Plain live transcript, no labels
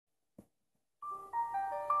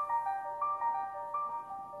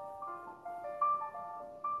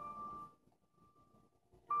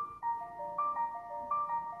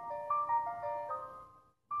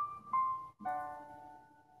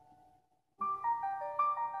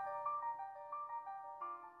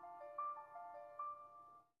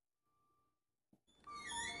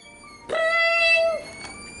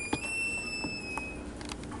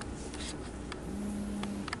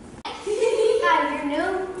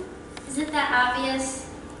Isn't that obvious?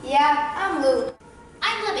 Yeah, I'm Luke.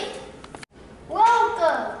 I'm Libby.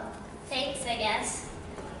 Welcome. Thanks, I guess.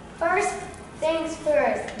 First things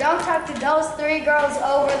first, don't talk to those three girls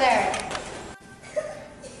over there.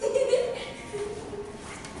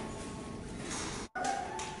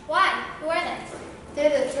 Why? Who are they?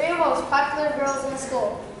 They're the three most popular girls in the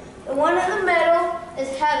school. The one in the middle is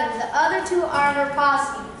Heaven. The other two are in her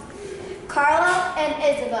posse, Carla and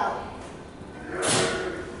Isabel.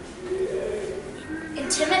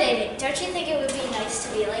 Intimidating. Don't you think it would be nice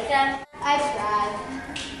to be like them? I tried.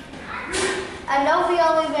 I know we've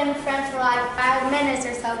only been friends for like 5 minutes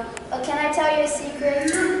or so, but can I tell you a secret?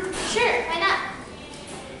 Sure, why not?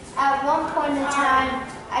 At one point in time,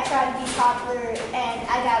 I tried to be popular and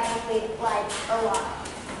I got bullied like a lot.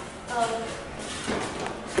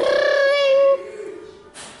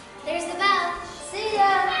 There's the bell. See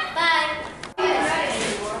ya. Bye.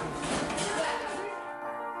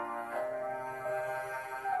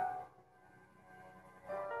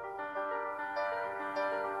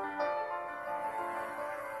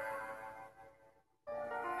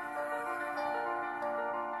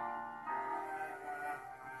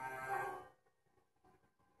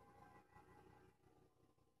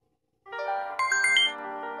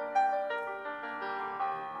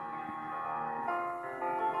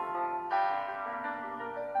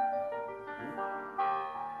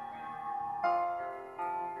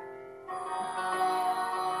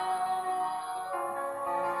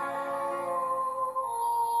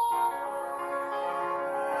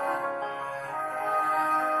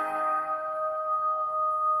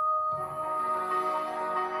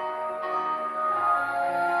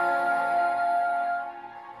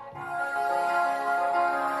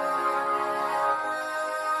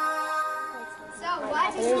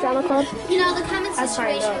 You know, the common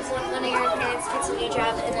situation is when one of your parents gets a new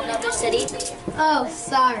job in another city. Oh,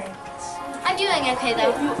 sorry. I'm doing okay,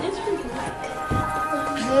 though.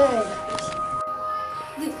 Good.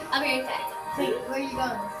 Luke, I'll be right back. Wait, where are you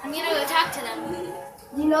going? I'm gonna go talk to them.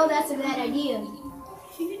 You know that's a bad idea.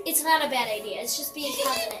 It's not a bad idea. It's just being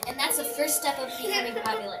confident, and that's the first step of becoming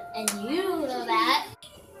popular. And you know that.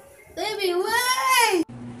 Libby, wait!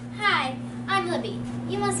 Hi, I'm Libby.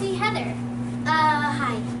 You must be Heather.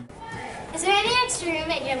 Hi. Is there any extra room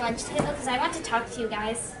at your lunch table? Because I want to talk to you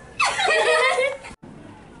guys.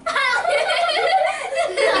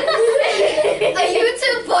 Are you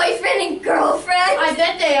two boyfriend and girlfriend? I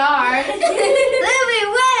bet they are. Libby,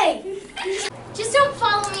 wait! Just don't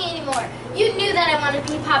follow me anymore. You knew that I wanted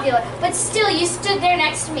to be popular, but still you stood there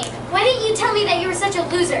next to me. Why didn't you tell me that you were such a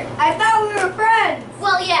loser? I thought we were friends.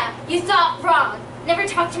 Well, yeah, you thought wrong. Never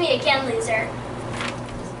talk to me again, loser.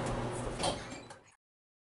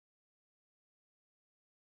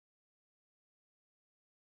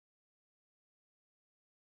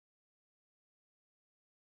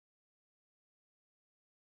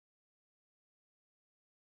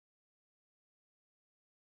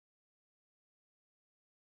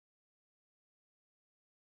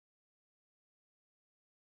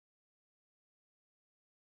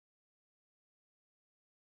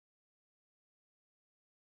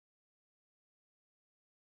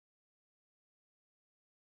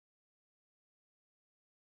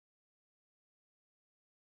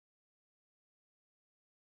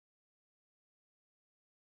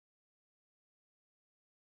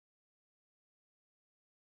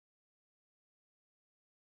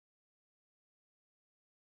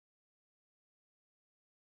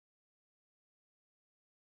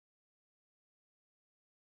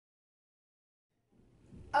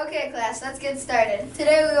 Okay, class, let's get started.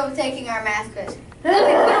 Today we will be taking our math quiz.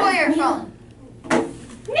 Libby, put away your phone.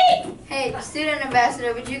 Me! Hey, student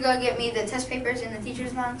ambassador, would you go get me the test papers in the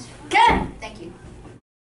teacher's lounge? Good! Thank you.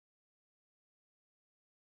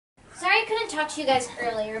 Sorry I couldn't talk to you guys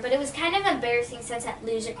earlier, but it was kind of embarrassing since that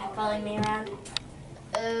loser kept following me around.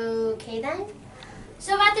 Okay then.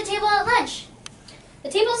 So about the table at lunch. The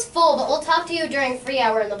table's full, but we'll talk to you during free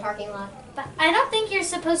hour in the parking lot. But I don't think you're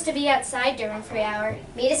supposed to be outside during free hour.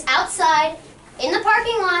 Meet us outside in the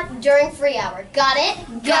parking lot during free hour. Got it?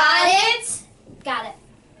 Got it? Got it.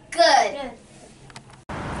 Good. Good.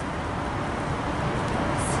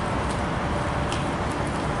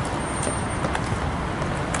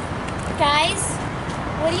 Guys,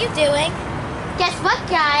 what are you doing? Guess what,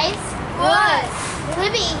 guys? What?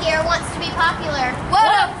 Libby here wants to be popular. What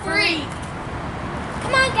a freak!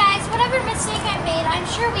 Come on, guys. Whatever mistake I made, I'm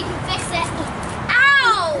sure we can fix it.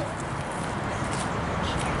 Ow!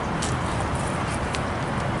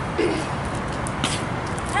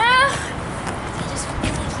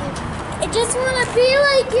 I just want to be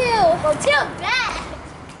like you. Well, too bad.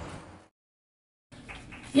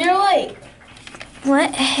 You're late.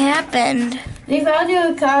 What happened? They found you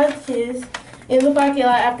unconscious in the parking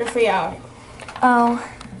lot after free hour. Oh,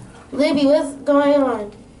 Libby, what's going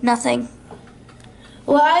on? nothing.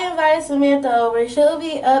 Well, I invited Samantha over. She'll be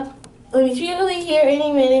here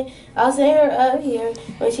any minute. I'll send her up here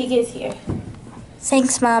when she gets here.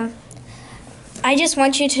 Thanks, Mom. I just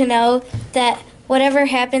want you to know that whatever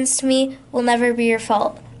happens to me will never be your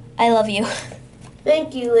fault. I love you.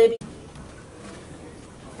 Thank you, Libby.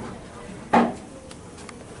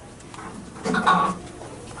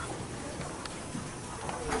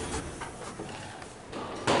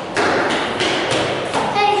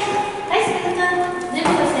 Hi, Samantha.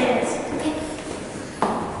 Libby's upstairs. Okay.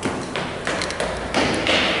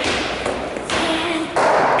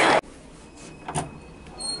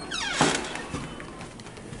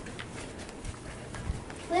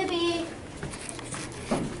 Libby.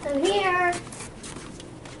 I'm here.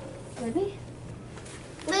 Libby?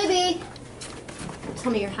 Libby!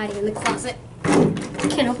 Tell me you're hiding in the closet. I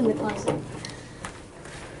can't open the closet.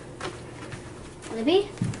 Libby?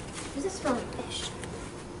 Does it smell like fish?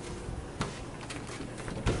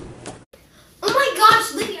 Oh my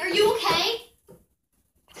gosh, Libby, are you okay?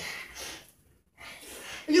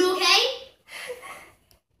 Are you okay?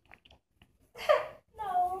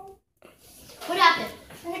 No, What happened?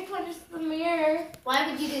 I punched the mirror Why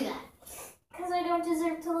would you do that? because I don't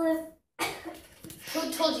deserve to live.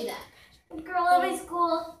 Who told you that? The girl at my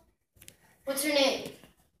school, What's her name?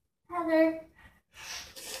 Heather.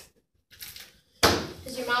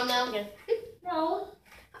 Does your mom know? No,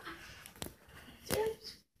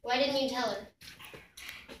 Why didn't you tell her?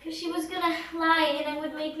 because she was gonna lie and it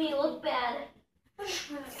would make me look bad. Come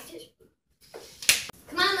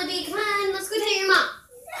on, Libby, come on, let's go tell your mom.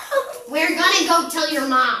 We're gonna go tell your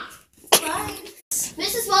mom. Bye.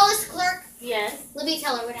 Mrs. Wallace, clerk. Yes. Libby,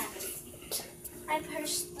 tell her what happened. I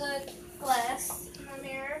punched the glass in the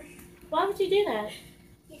mirror Why would you do that?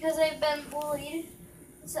 because I've been bullied.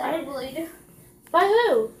 Cyberbullied. By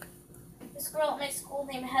who? This girl at my school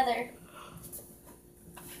named Heather.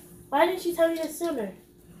 Why didn't you tell me this sooner?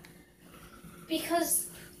 Because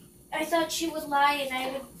I thought she would lie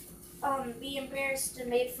and I would be embarrassed and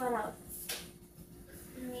made fun of.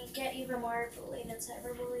 And you get even more bullied and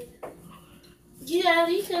cyberbullied. Yeah,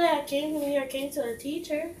 you could have came to me or came to a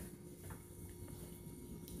teacher.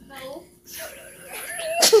 No.